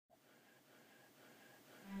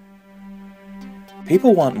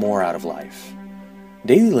People want more out of life.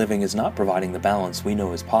 Daily living is not providing the balance we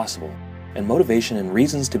know is possible, and motivation and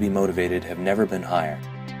reasons to be motivated have never been higher.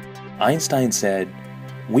 Einstein said,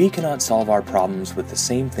 "We cannot solve our problems with the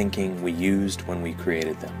same thinking we used when we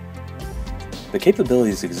created them." The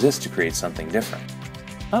capabilities exist to create something different.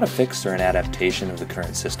 Not a fix or an adaptation of the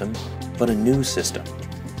current system, but a new system.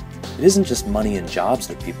 It isn't just money and jobs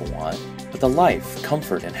that people want, but the life,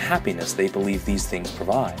 comfort, and happiness they believe these things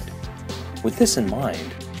provide. With this in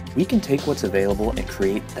mind, we can take what's available and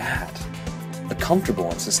create that. A comfortable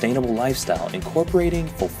and sustainable lifestyle incorporating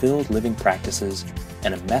fulfilled living practices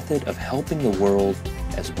and a method of helping the world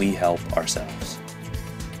as we help ourselves.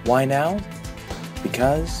 Why now?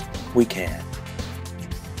 Because we can.